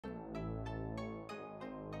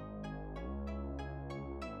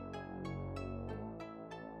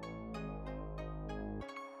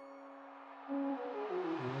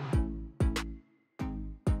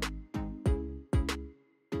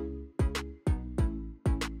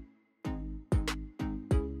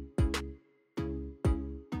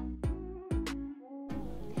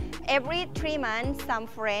every 3 months, some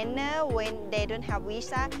foreigner, when they don't have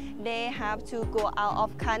visa, they have to go out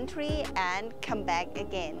of country and come back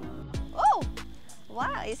again. Oh,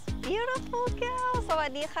 wow, it's beautiful, girl. สวั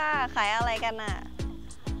สดีค่ะ ขายอะไรกันน่ะ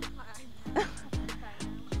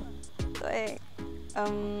ตัวเอง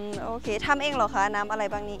โอเคทำเองเหรอคะน้ำอะไร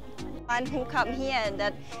บ้างนี่ One who come here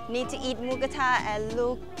that need to eat Mugdahan and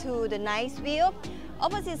look to the nice view.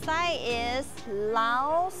 Opposite side is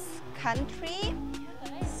Laos country.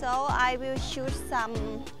 So I will choose some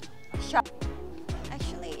shop.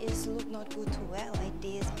 Actually, it's look not good to wear like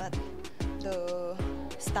this, but the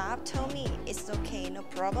staff told me it's okay, no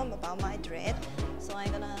problem about my dress. So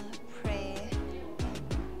I'm gonna pray.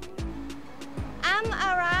 I'm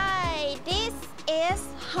alright. This is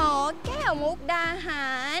หอแก้วมุกดาหา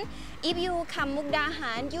ร If you come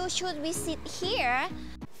Mugdahan, you should visit here.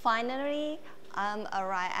 Finally, I'm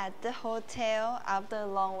arrived at the hotel after a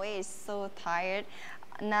long wait. So tired.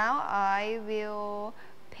 Now I will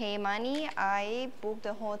pay money. I booked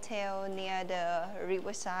the hotel near the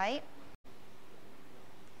riverside.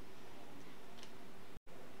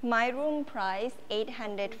 My room price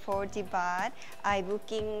 840 baht. I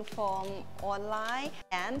booking from online,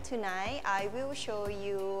 and tonight I will show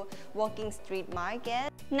you walking street market.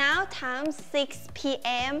 Now time 6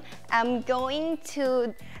 p.m. I'm going to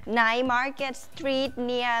night market street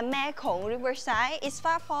near Mekong Riverside. It's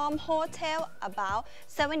far from hotel, about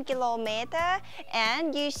 7 kilometers.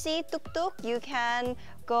 And you see tuk-tuk, you can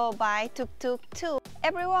go by tuk-tuk too.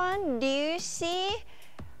 Everyone, do you see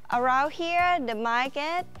around here the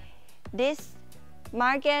market? This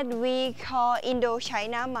market we call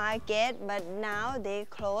Indo-China market, but now they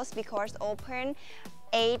close because open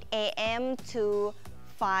 8 a.m. to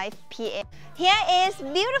 5 p.m. Here is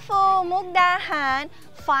beautiful Mugdahan.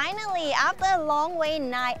 Finally, after a long wait,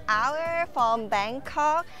 9 hours from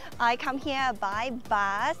Bangkok, I come here by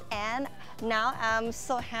bus, and now I'm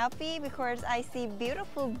so happy because I see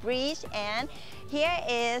beautiful bridge, and here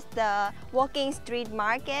is the walking street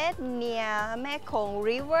market near Mekong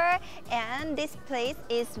River, and this place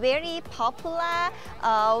is very popular.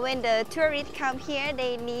 When the tourists come here,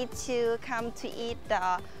 they need to come to eat the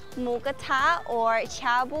Mugdahan or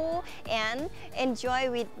Chabu and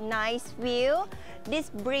enjoy with nice view. This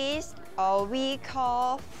bridge we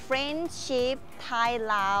call Friendship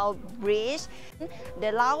Thailand Bridge.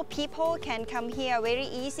 The Lao people can come here very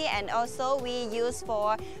easy, and also we use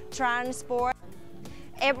for transport.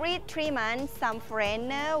 Every 3 months, some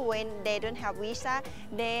foreigner, when they don't have visa,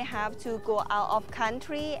 they have to go out of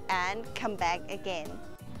country and come back again.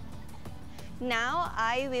 Now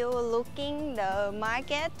I will looking the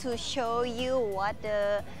market to show you what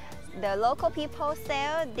the local people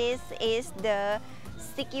sell. This is the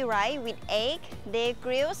sticky rice with egg. They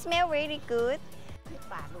grill, smell very good.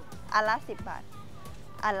 อันละ10 บาท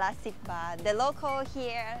อันละ10 บาท The local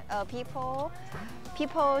here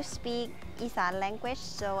people speak อีสาน language,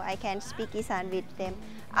 so I can speak อีสาน with them.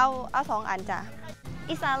 เอา2 อันจ้ะ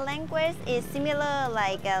Isan language is similar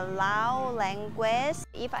like a Lao language.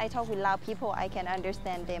 If I talk with Lao people, I can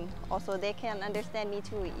understand them. Also, they can understand me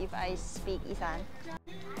too if I speak Isan.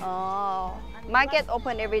 Oh, market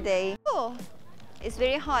open every day. Oh, it's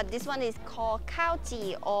very hot. This one is called khao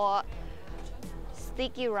ji or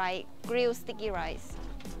sticky rice, grilled sticky rice.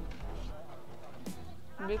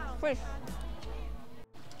 Big fish.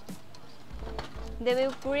 They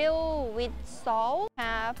will grill with salt,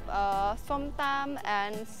 have som tam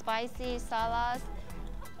and spicy salad.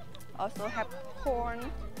 Also have corn,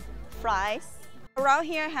 fries. Around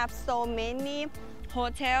here have so many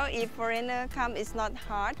hotel. If foreigner come, it's not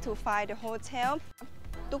hard to find the hotel.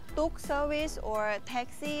 Tuk-tuk service or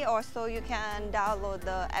taxi, also you can download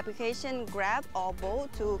the application Grab or Bolt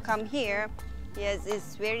to come here. Yes,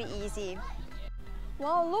 it's very easy.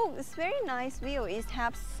 Wow, look, it's very nice view. It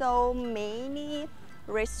has so many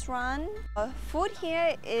restaurants. Food here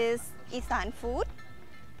is Isan food,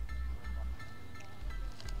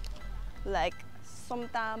 like som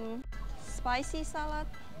tam, spicy salad.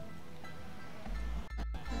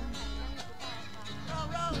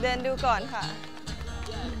 เดินดูก่อนค่ะ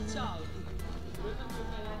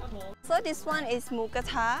So this one is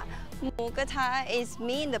Mugdahan. Mugdahan is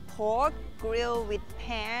mean the pork grilled with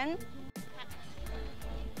pan.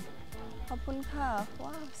 ขอบคุณค่ะ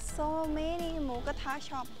Wow, so many Mugdahan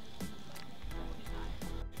shop.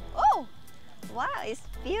 Oh, wow, it's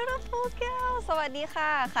beautiful, girl. สวัสดีค่ะ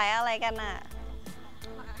ขายอะไรกันน่ะ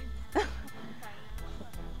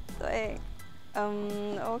ตัวเอง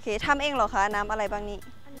โอเคทำเองเหรอคะน้ำอะไรบ้างนี่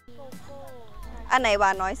อันไหนหวา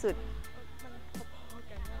นน้อยสุด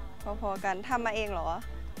พอๆกันทำมาเองเหรอ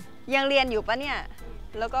ยังเรียนอยู่ปะเนี่ย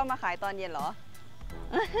แล้วก็มาขายตอนเย็นเหรอ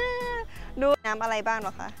ดูน้ำอะไรบ้างหร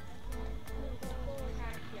อคะ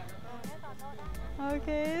โอเค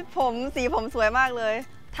สีผมสวยมากเลย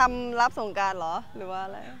ทำรับสงกรานต์เหรอหรือว่าอ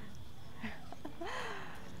ะไร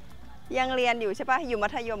ยังเรียนอยู่ใช่ปะอยู่มั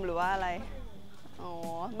ธยมหรือว่าอะไรอ๋อ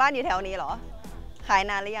บ้านอยู่แถวนี้เหรอขาย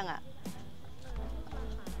นานหรือยังอะ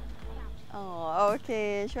อ๋อโอเค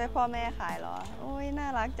ช่วยพ่อแม่ขายเหรอโอ้ยน่า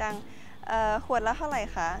รักจังขวดละเท่าไหร่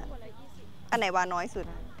คะอันไหนวาน้อยสุด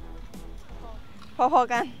พอ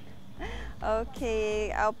ๆกันโอเค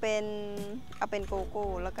เอาเป็นโกโก้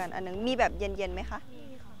แล้วกันอันนึงมีแบบเย็นๆไหมคะ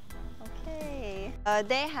โอเค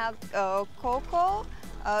they have cocoa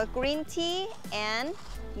green tea and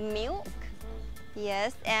milk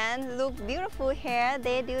yes and look beautiful here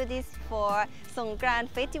they do this for Songkran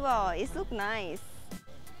festival it look nice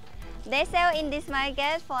they sell in this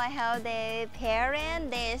market for help their parents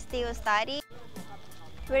they still study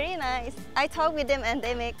very nice I talk with them and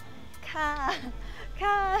they make car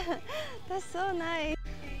that's so nice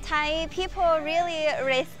Thai people really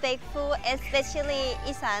respectful especially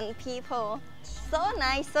Isan people so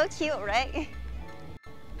nice so cute right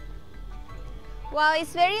Well,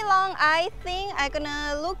 it's very long. I think I'm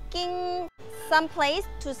gonna looking some place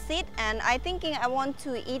to sit, and I thinking I want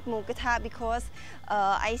to eat Mugdahan because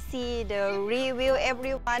I see the review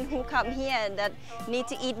everyone who come here that need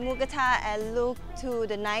to eat Mugdahan and look to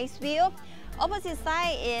the nice view. Opposite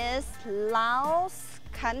side is Laos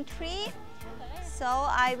country, so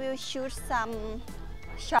I will choose some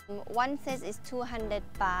shop. One set is 200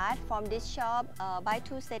 baht from this shop. Buy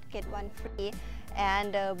 2 sets get 1 free.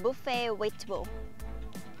 And buffet vegetable.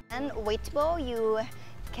 And vegetable you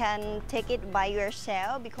can take it by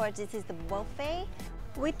yourself because this is the buffet.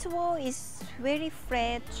 Vegetable is very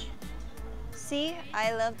fresh. See,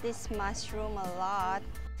 I love this mushroom a lot.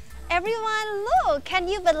 Everyone, look! Can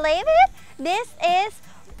you believe it? This is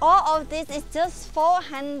all of this is just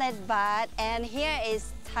 400 baht, and here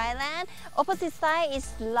is Thailand. Opposite side is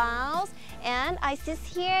Laos, and I see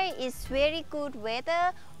here is very good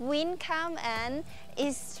weather. Wind come and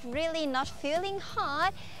it's really not feeling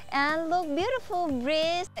hot and look beautiful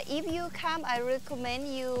breeze. If you come, I recommend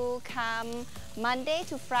you come Monday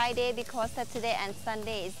to Friday because Saturday and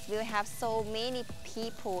Sunday will have so many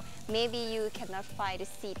people. Maybe you cannot find a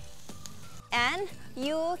seat. And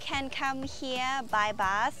you can come here by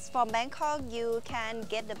bus from Bangkok. You can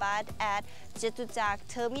get the bus at Jatujak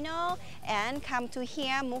terminal and come to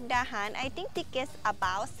here Mugdahan. I think tickets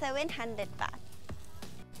about 700 baht.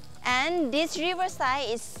 And this riverside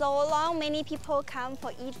is so long. Many people come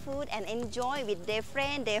for eat food and enjoy with their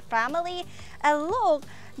friend, their family. And look,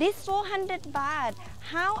 this 400 baht.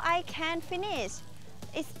 How I can finish?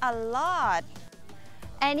 It's a lot.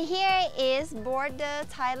 And here is border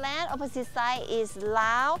Thailand, opposite side is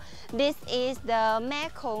Laos. This is the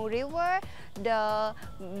Mekong River,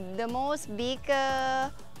 the most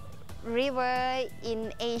bigger river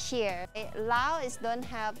in Asia. Laos don't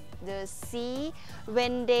have the sea.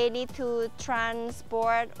 When they need to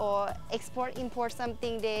transport or export, import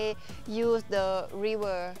something, they use the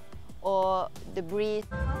river or the bridge.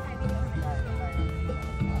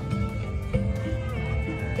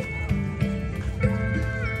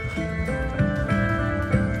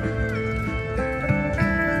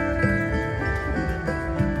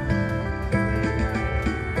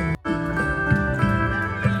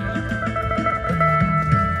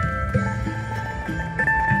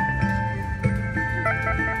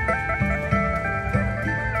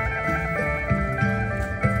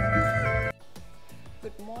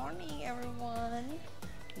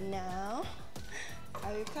 Now,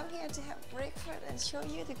 I will come here to have breakfast and show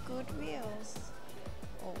you the good views.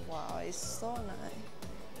 Oh wow, it's so nice.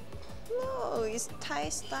 Look, it's Thai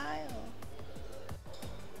style.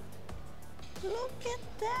 Look at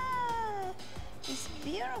that. It's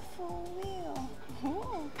beautiful view.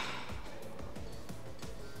 Oh.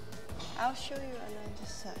 I'll show you another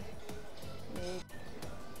side. Maybe.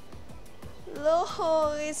 Look,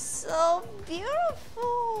 it's so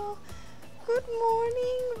beautiful. Good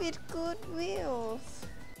morning with good views.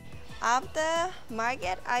 After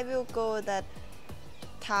market, I will go that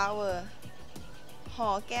tower. หอ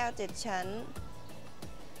แก้ว7 ชั้น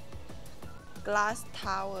Glass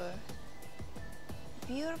tower.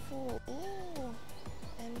 Beautiful. Oh,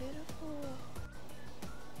 and beautiful.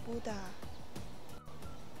 Buddha.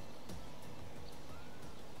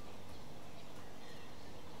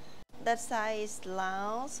 That side is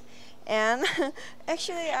Laos. And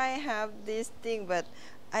actually I have this thing but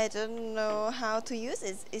I don't know how to use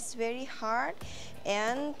it. It's very hard,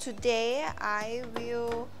 and today I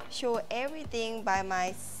will show everything by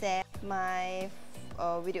myself. My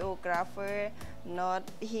videographer not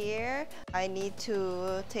here. I need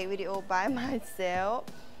to take video by myself.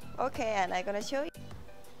 Okay, and I'm gonna show you.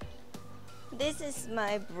 This is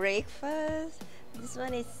my breakfast. This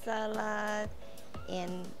one is salad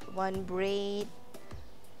and one bread,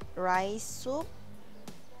 rice soup,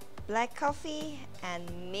 black coffee and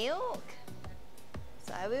milk.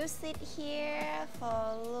 So I will sit here for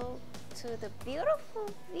a look to the beautiful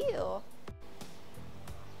view.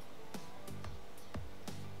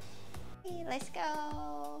 Okay, let's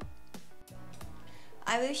go.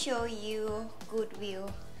 I will show you good view.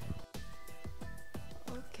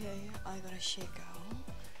 Okay, I gotta check out.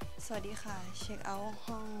 สวัสดีค่ะ เช็คเอาท์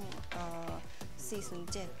ห้อง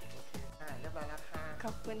407 เรียบร้อยแล้วค่ะ ข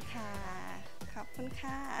อบคุณค่ะ ขอบคุณ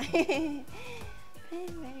ค่ะ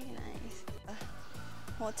Very nice.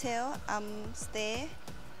 Hotel, stay.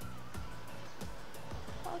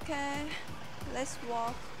 Okay, let's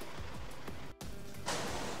walk.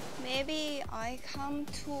 Maybe I come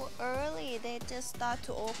too early. They just start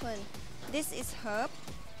to open. This is herb.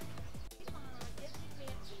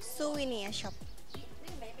 Souvenir shop.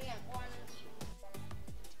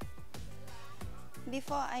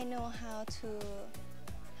 Before I know how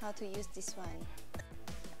to use this one,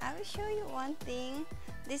 I will show you one thing.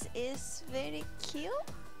 This is very cute.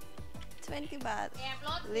 20 baht.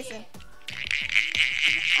 Listen.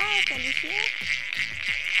 Oh, can you hear?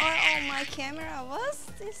 Oh, my camera was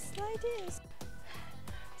this like this.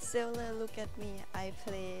 Seller, look at me. I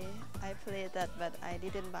play that, but I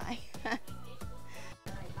didn't buy.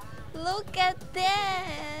 Look at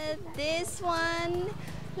that. This one,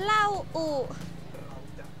 Lao U.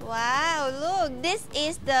 Wow, look, this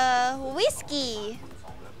is the whiskey.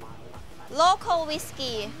 Local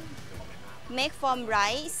whiskey made from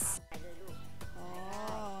rice.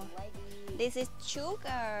 Oh, this is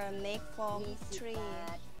sugar made from tree.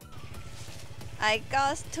 I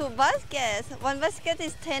got 2 baskets. One basket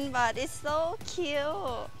is 10 baht. It's so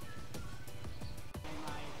cute.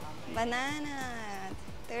 Banana,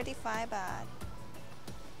 35 baht.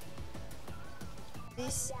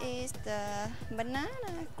 This is the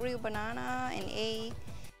banana, grilled banana and egg.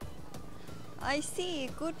 I see,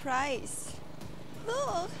 good price.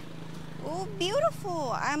 Look, oh,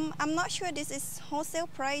 beautiful. I'm not sure this is wholesale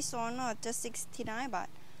price or not, just 69 baht.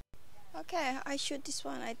 Okay, I shoot this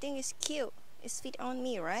one. I think it's cute. It's fit on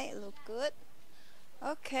me, right? Look good.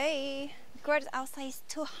 Okay, because outside is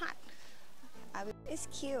too hot. It's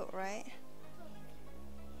cute, right?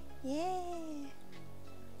 Yay.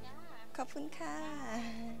 ขอบคุณค่ะ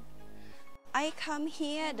I come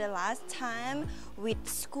here the last time with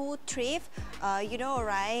school trip. You know,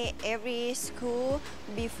 right? Every school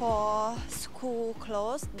before school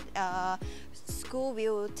close, school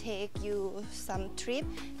will take you some trip,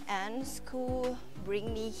 and school bring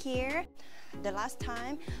me here. The last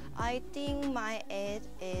time, I think my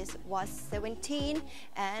age was 17,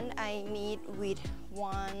 and I meet with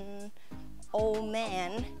one old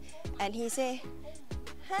man, and he say,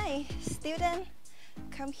 "Hi, student,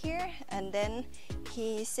 come here." And then he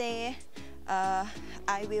say,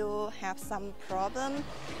 I will have some problem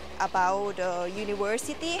about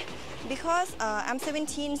university because I'm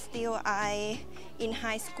 17 still. I in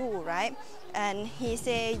high school, right? And he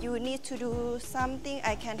say, you need to do something.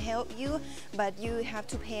 I can help you, but you have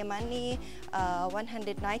to pay money,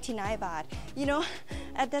 199 baht. You know,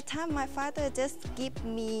 at that time my father just give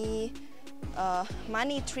me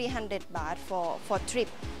money 300 baht for trip,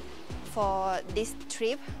 for this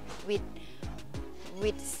trip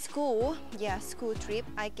with school. Yeah, school trip.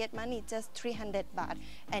 I get money just 300 baht,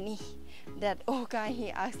 and that old guy,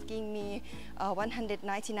 he asking me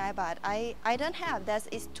 199 baht. I don't have. That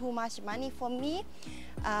is too much money for me.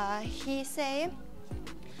 He say,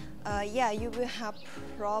 yeah, you will have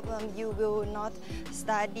problem. You will not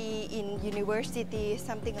study in university,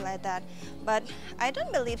 something like that. But I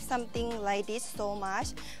don't believe something like this so much.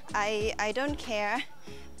 I don't care,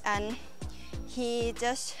 and he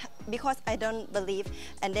just, because I don't believe,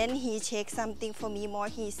 and then he check something for me more.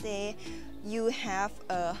 He say, you have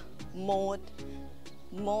a mold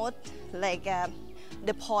like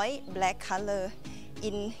the point black color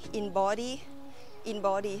in body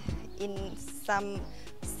in some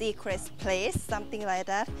secret place, something like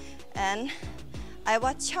that. And I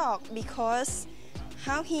was shocked because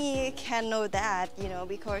how he can know that, you know,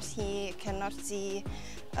 because he cannot see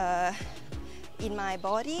in my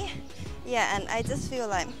body. Yeah, and I just feel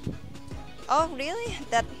like, oh really,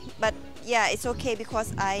 that, but yeah, it's okay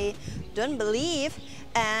because I don't believe.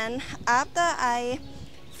 And after I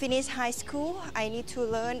finish high school, I need to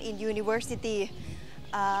learn in university.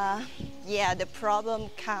 yeah, the problem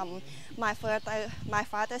come. My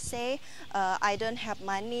father say, I don't have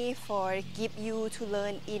money for give you to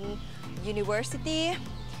learn in university.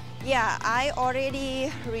 Yeah, I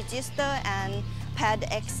already registered and passed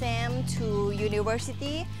the exam to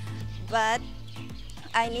university, but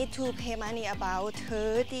I need to pay money about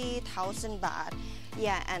 30,000 baht.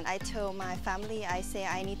 Yeah, and I told my family, I say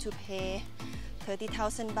I need to pay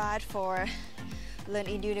 30,000 baht for learn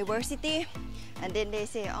in university. And then they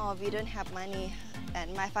say, oh, we don't have money.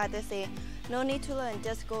 And my father say, no need to learn,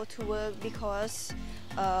 just go to work, because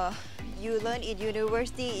you learn in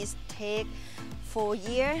university is take 4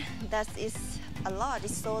 years. That is a lot,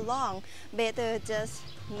 it's so long. Better just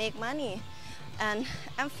make money. And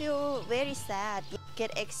I feel very sad.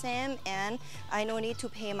 Get exam and I no need to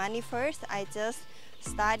pay money first. I just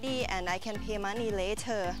study and I can pay money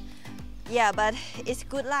later. Yeah, but it's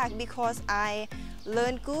good luck because I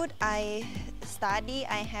learn good, I study,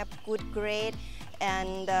 I have good grade,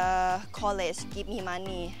 and college give me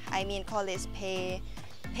money. I mean college pay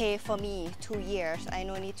for me 2 years. I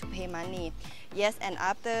no need to pay money. Yes, and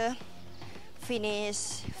after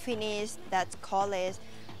finish that college,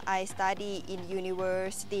 I study in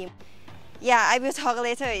university. Yeah, I will talk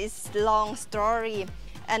later, it's a long story.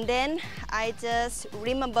 And then I just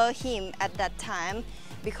remember him at that time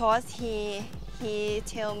because he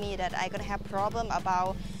tell me that I gonna have problem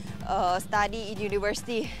about study in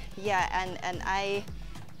university. Yeah, and I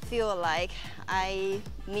feel like I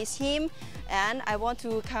miss him and I want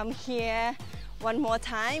to come here one more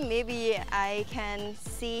time. Maybe I can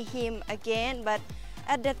see him again, but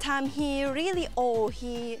at that time he really old.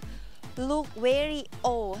 He look very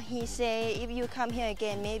old. He say if you come here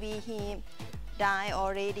again, maybe he die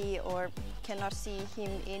already or cannot see him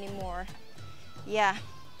anymore. Yeah,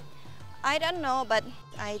 I don't know, but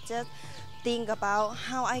I just think about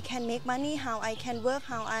how I can make money, how I can work,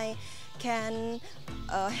 how I can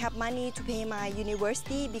have money to pay my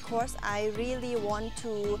university, because I really want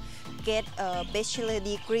to get a bachelor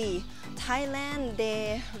degree. Thailand,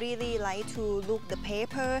 they really like to look the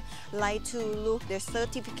paper, like to look the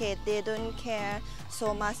certificate. They don't care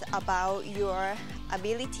so much about your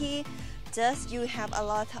ability. Just you have a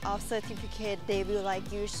lot of certificate, they will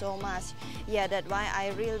like you so much. Yeah, that's why I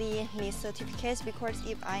really need certificates, because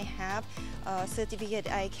if I have a certificate,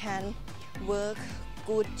 I can work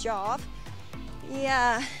good job.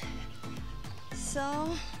 Yeah,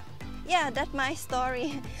 so yeah, that's my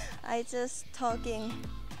story. I just talking.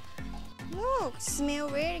 Look, smell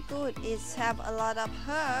very good. It have a lot of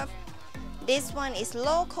herb. This one is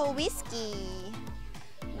local whiskey.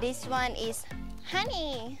 This one is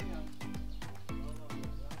honey.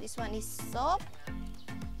 This one is soap.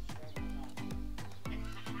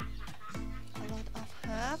 A lot of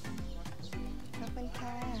herb.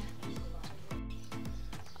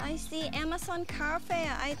 I see Amazon Cafe.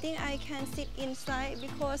 I think I can sit inside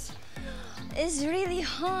because it's really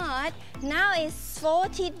hot. Now it's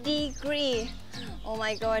 40 degrees. Oh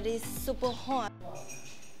my god, it's super hot.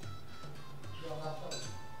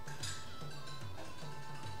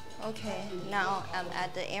 Okay, now I'm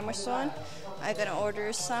at the Amazon. I'm gonna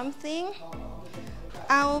order something.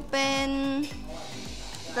 เอาเป็น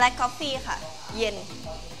black coffee ค่ะ เย็น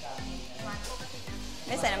ไ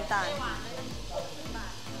ม่ใส่น้ำตาล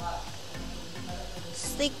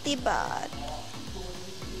 60 baht.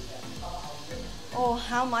 Oh,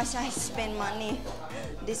 how much I spend money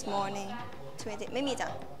this morning? 20, ไม่มีจ้ะ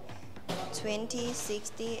 20,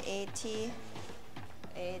 60, 80,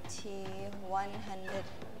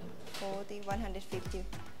 140, 150.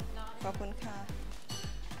 ขอบคุณค่ะ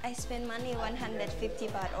I spend money 150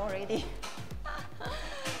 baht already.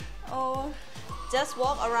 Oh, just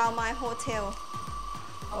walk around my hotel.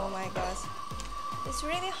 Oh my gosh, it's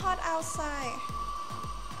really hot outside.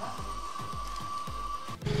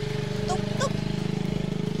 Tuk tuk.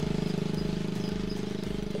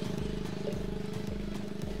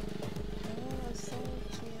 Oh, so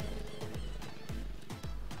cute.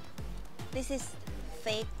 This is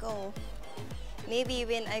fake gold. Maybe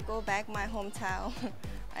when I go back my hometown,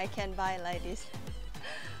 I can buy like this.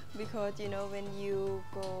 Because you know, when you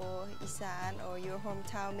go Isan or your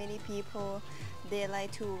hometown, many people they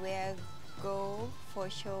like to wear gold for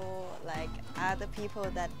show like other people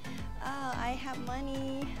that I have money,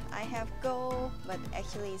 I have gold, but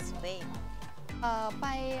actually it's fake. ไป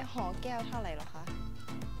หอแก้วเท่าไหร่หรอคะ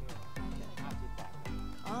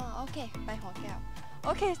อ๋อ โอเค ไปหอแก้ว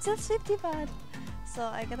Okay, just 50 baht. So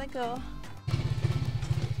I gotta go.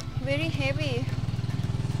 Very heavy.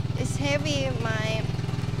 It's heavy, my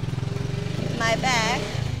bag.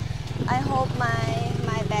 I hope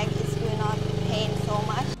my bag is will not pain so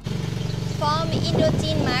much. From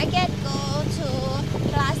Indochine Market go to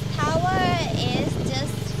Glass Tower is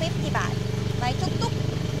just 50 baht by tuk-tuk.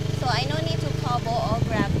 So I no need to call Bolt or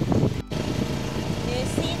Grab. Do you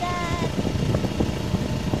see that?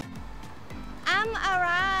 I'm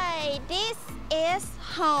alright. This is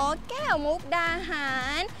Hall Keo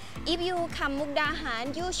Mugdahan. If you come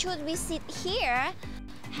Mugdahan, you should visit here.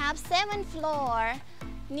 Have 7th floor.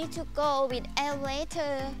 Need to go with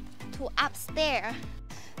elevator to upstairs.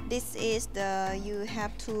 This is you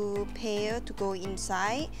have to pay to go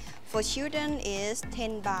inside. For children is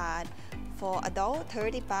 10 baht. For adult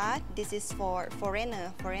 30 baht. This is for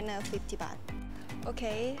foreigner 50 baht.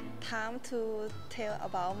 Okay, time to tell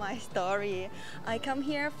about my story. I come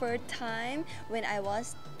here first time when I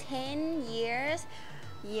was 10 years.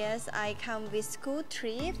 Yes, I come with school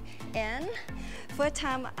trip, and first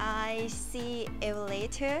time I see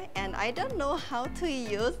elevator and I don't know how to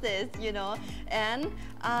use this, and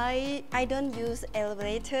I don't use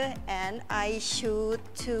elevator and I should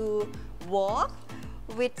to walk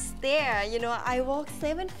with stair, I walk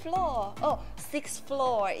 7th floor, 6th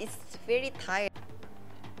floor, it's very tired.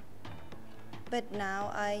 But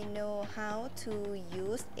now I know how to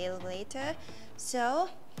use elevator, so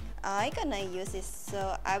I gonna use it.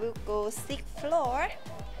 So I will go 6th floor.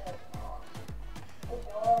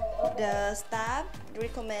 The staff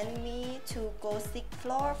recommend me to go 6th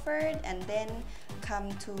floor first and then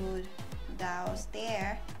come to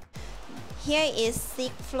downstairs. Here is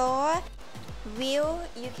 6th floor. View,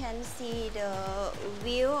 you can see the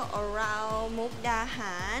view around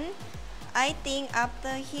Mugdahan. I think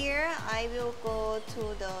after here I will go to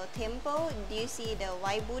the temple. Do you see the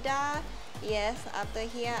white Buddha? Yes, after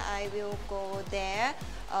here I will go there.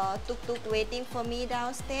 Tuk-tuk waiting for me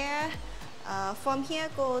downstairs. From here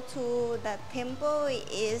go to the temple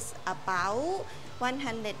is about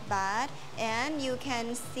 100 baht, and you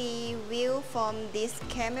can see view from this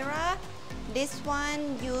camera. This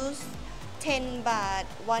one use 10 baht,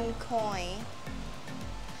 1 coin.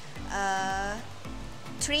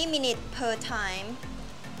 3 minutes per time.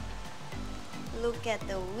 Look at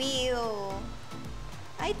the view.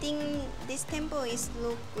 I think this temple is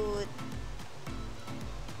look good.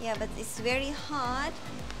 Yeah, but it's very hot.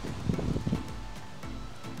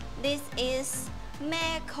 This is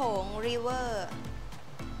Mae Khong River.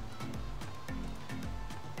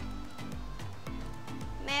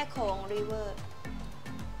 Mae Khong River.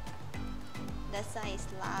 That side is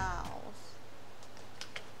Laos.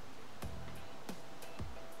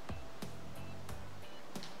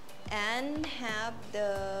 And have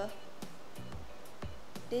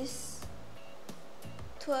this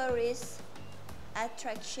tourist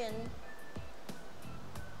attraction.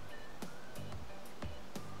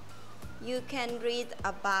 You can read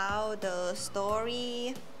about the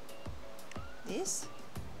story. This.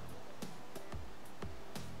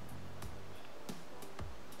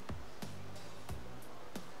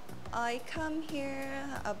 I come here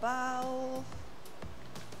about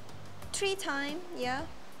 3 times, yeah.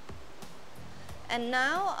 And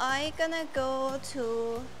now I gonna go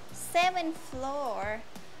to 7th floor.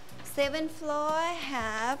 7th floor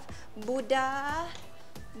have Buddha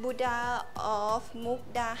of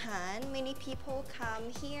Mugdahan. Many people come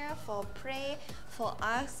here for pray, for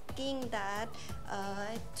asking that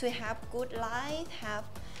to have good life, have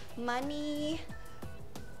money.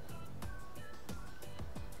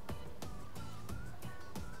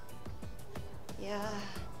 Yeah,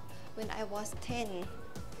 when I was 10.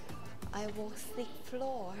 I walked 6th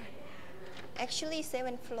floor, actually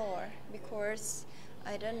 7th floor, because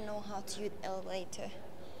I don't know how to use elevator.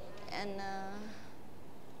 And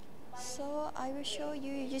so I will show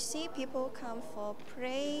you. You see people come for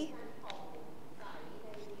pray.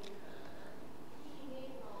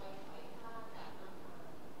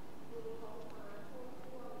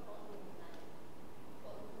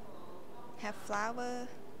 Have flower,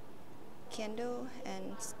 candle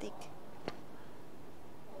and stick.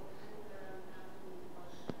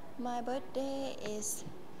 My birthday is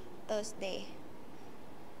Thursday.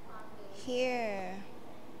 Here,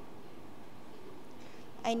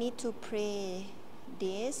 I need to pray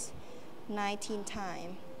this 19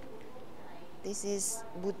 times. This is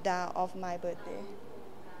Buddha of my birthday.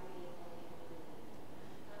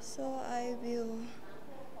 So I will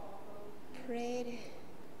pray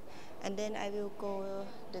and then I will go to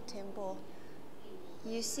the temple.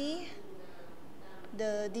 You see?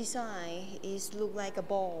 The design is look like a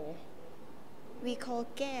ball. We call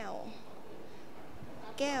keo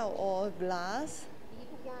or glass.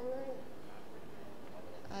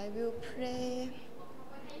 I will pray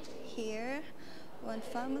here. One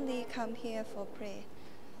family come here for pray,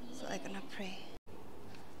 so I'm gonna pray.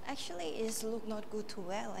 Actually, it look not good to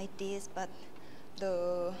wear like this, but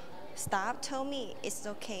the staff told me it's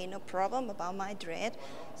okay, no problem about my dress.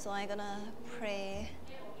 So I'm gonna pray.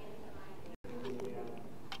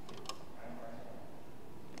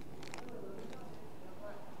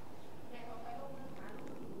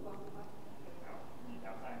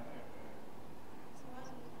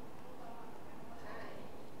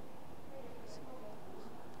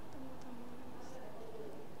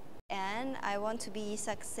 And I want to be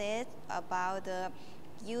success about the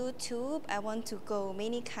YouTube. I want to go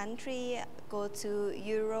many country, go to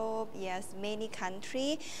Europe, yes, many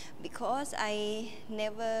country, because I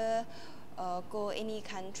never go any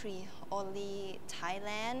country, only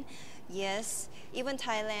Thailand. Yes, even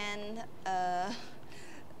Thailand,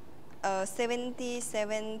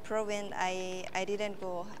 77 province I didn't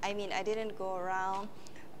go. I mean, I didn't go around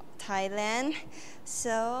Thailand.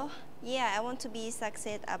 So yeah, I want to be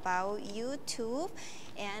success about YouTube,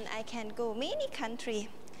 and I can go many country.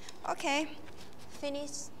 Okay, finish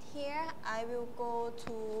here. I will go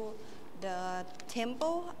to the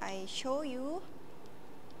temple I show you.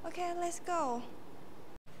 Okay, let's go.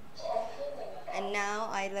 And now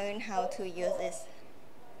I learn how to use this.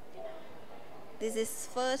 This is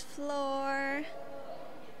first floor.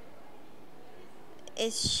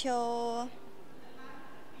 It show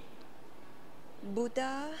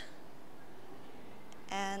Buddha,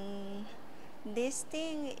 and this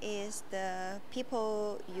thing is the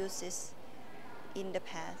people uses in the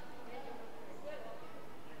past.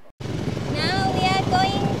 Now we are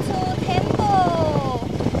going to temple.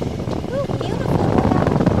 Ooh, beautiful.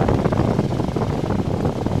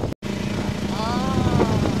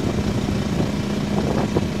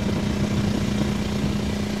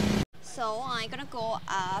 So I'm gonna go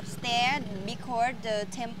upstairs because the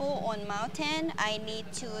temple on mountain. I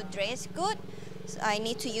need to dress good. So I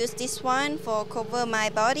need to use this one for cover my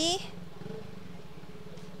body.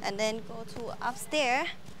 And then go to upstairs.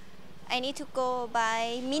 I need to go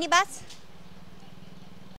by minibus.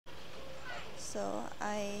 So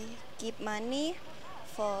I give money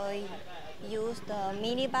for use the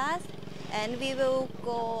minibus, and we will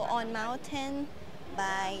go on mountain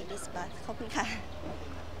by this bus. ขอบคุณค่ะ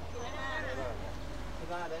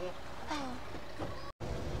Oh.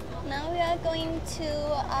 Now we are going to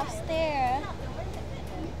upstairs,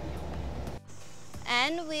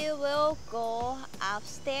 and we will go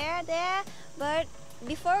upstairs there. But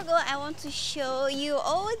before go, I want to show you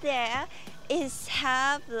over there is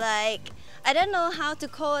have like, I don't know how to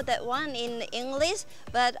call that one in English,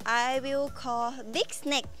 but I will call big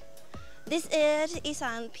snake. This is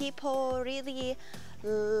Isan people really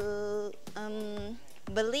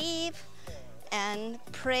believe and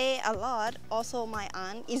pray a lot. Also my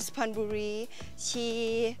aunt in Spanburi,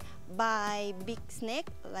 she buy big snake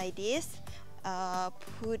like this,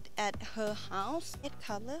 put at her house. Red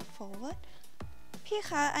color for what? พี่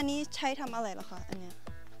คะอันนี้ใช้ทำอะไรเหรอคะอันเนี้ย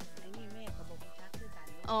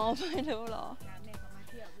อ๋อไม่รู้เหรอ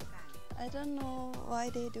I don't know why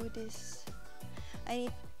they do this.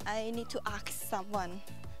 I need to ask someone.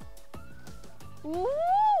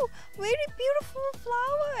 Ooh, very beautiful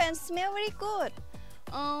flower and smell very good.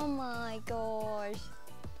 Oh my gosh.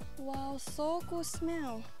 Wow, so good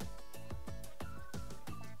smell.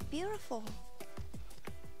 Beautiful.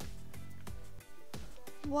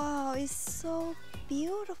 Wow, it's so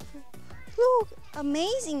beautiful. Look,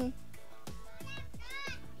 amazing.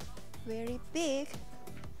 Very big.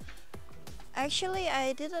 Actually,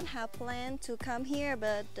 I didn't have planned to come here,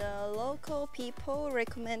 but the local people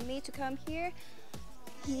recommend me to come here.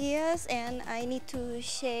 Yes, and I need to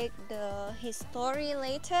check the history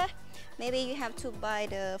later. Maybe you have to buy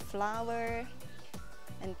the flower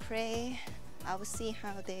and pray. I will see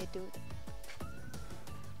how they do.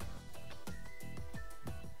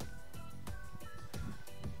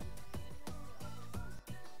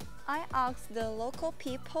 I asked the local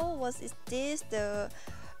people, what is this, the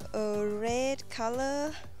red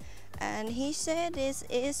color, and he said this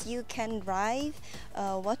is you can write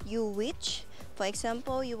what you wish. For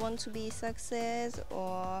example, you want to be success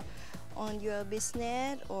or on your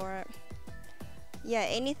business, or yeah,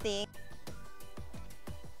 anything.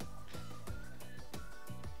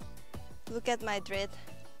 Look at my dress.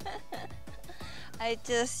 I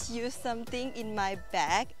just use something in my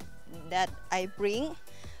bag that I bring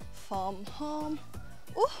from home.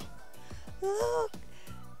 Oh, look,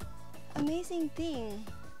 amazing thing.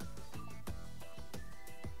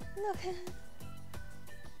 Look,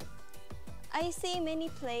 I see many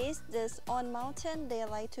places on mountain they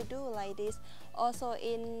like to do like this. Also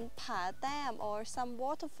in Pattaya or some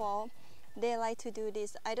waterfall, they like to do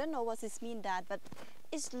this. I don't know what this mean that, but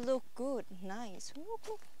it look good, nice. Look,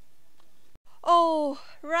 look. Oh,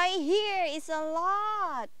 right here is a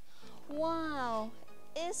lot. Wow,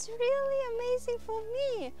 it's really amazing for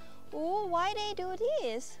me. Oh, why they do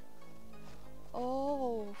this?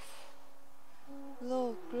 Oh,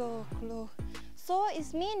 look, look, look. So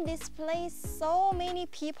it means this place, so many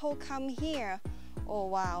people come here. Oh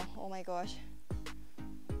wow, oh my gosh.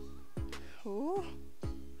 Ooh.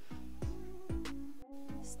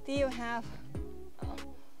 Still have.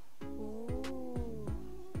 Ooh.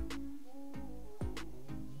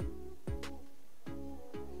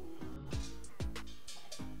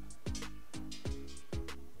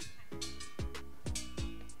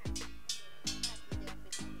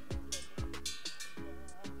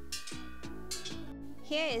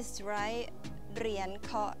 Here is right, เหรียญเ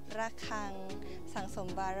คาะระฆังสังสม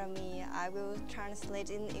บารมี I will translate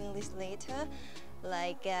in English later.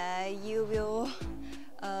 Like you will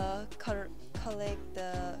collect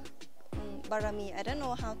the barami. I don't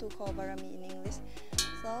know how to call barami in English.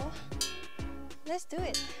 So let's do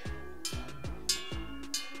it.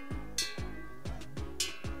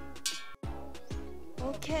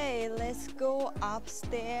 Okay, let's go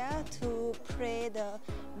upstairs to pray the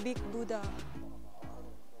big Buddha.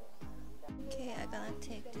 Okay, I'm gonna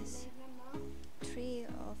take this 3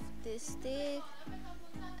 of this stick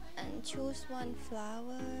and choose one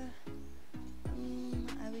flower.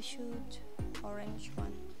 I will choose orange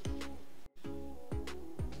one.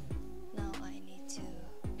 Now I need to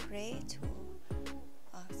pray to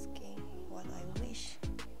asking what I wish.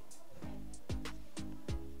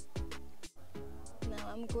 Now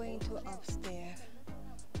I'm going to upstairs.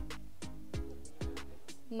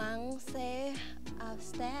 Monk say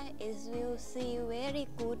upstairs is will see very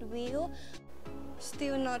good view.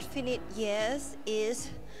 Still not finished yet. Is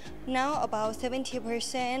now about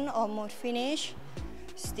 70% almost finished.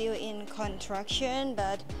 Still in construction,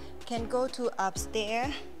 but can go to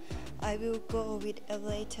upstairs. I will go with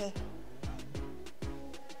elevator.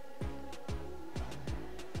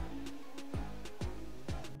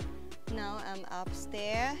 Now I'm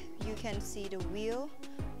upstairs. You can see the view,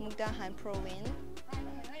 Mugdahan province.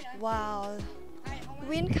 Wow,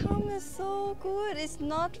 wind calm is so good. It's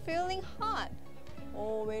not feeling hot.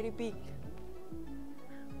 Oh, very big.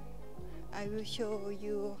 I will show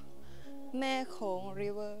you Mae Khong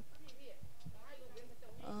River.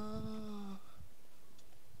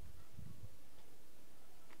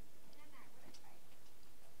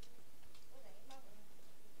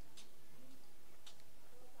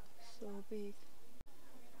 So big.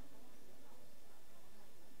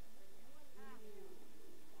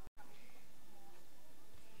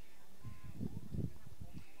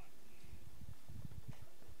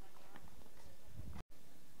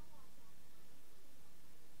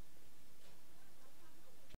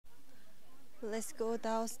 Let's go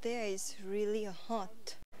downstairs. It's really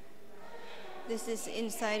hot. This is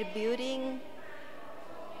inside the building.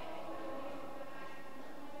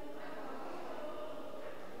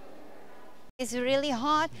 It's really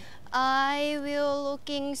hot. I will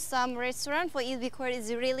looking some restaurant for it because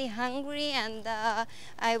it's really hungry, and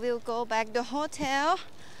I will go back to hotel.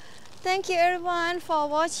 Thank you everyone for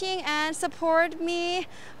watching and support me.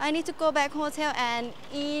 I need to go back hotel and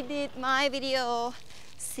edit my video.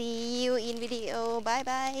 See you in video. Bye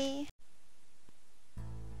bye.